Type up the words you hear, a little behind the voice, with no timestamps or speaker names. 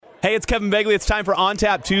Hey, it's Kevin Begley. It's time for On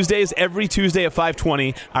Tap Tuesdays. Every Tuesday at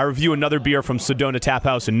 5:20, I review another beer from Sedona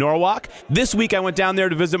Taphouse in Norwalk. This week, I went down there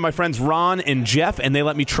to visit my friends Ron and Jeff, and they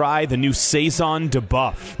let me try the new Saison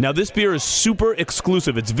DeBuff. Now, this beer is super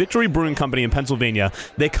exclusive. It's Victory Brewing Company in Pennsylvania.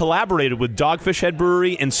 They collaborated with Dogfish Head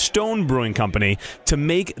Brewery and Stone Brewing Company to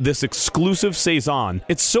make this exclusive Saison.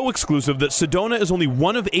 It's so exclusive that Sedona is only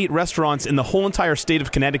one of 8 restaurants in the whole entire state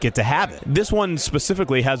of Connecticut to have it. This one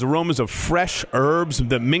specifically has aromas of fresh herbs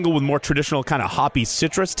that mingle with more traditional kind of hoppy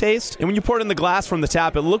citrus taste. And when you pour it in the glass from the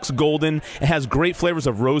tap, it looks golden. It has great flavors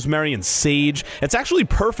of rosemary and sage. It's actually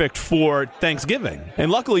perfect for Thanksgiving.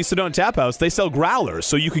 And luckily, Sedona Taphouse, they sell growlers,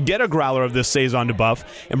 so you could get a growler of this Saison DeBuff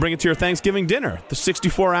and bring it to your Thanksgiving dinner. The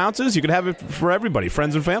 64 ounces, you could have it for everybody,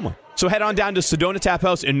 friends and family. So head on down to Sedona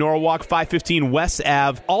Taphouse in Norwalk, 515 West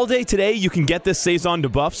Ave. All day today, you can get this Saison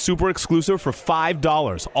DeBuff, super exclusive, for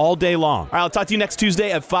 $5 all day long. All right, I'll talk to you next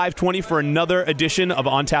Tuesday at 5:20 for another edition of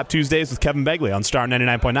On Tap Tuesdays with Kevin Begley on Star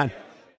 99.9.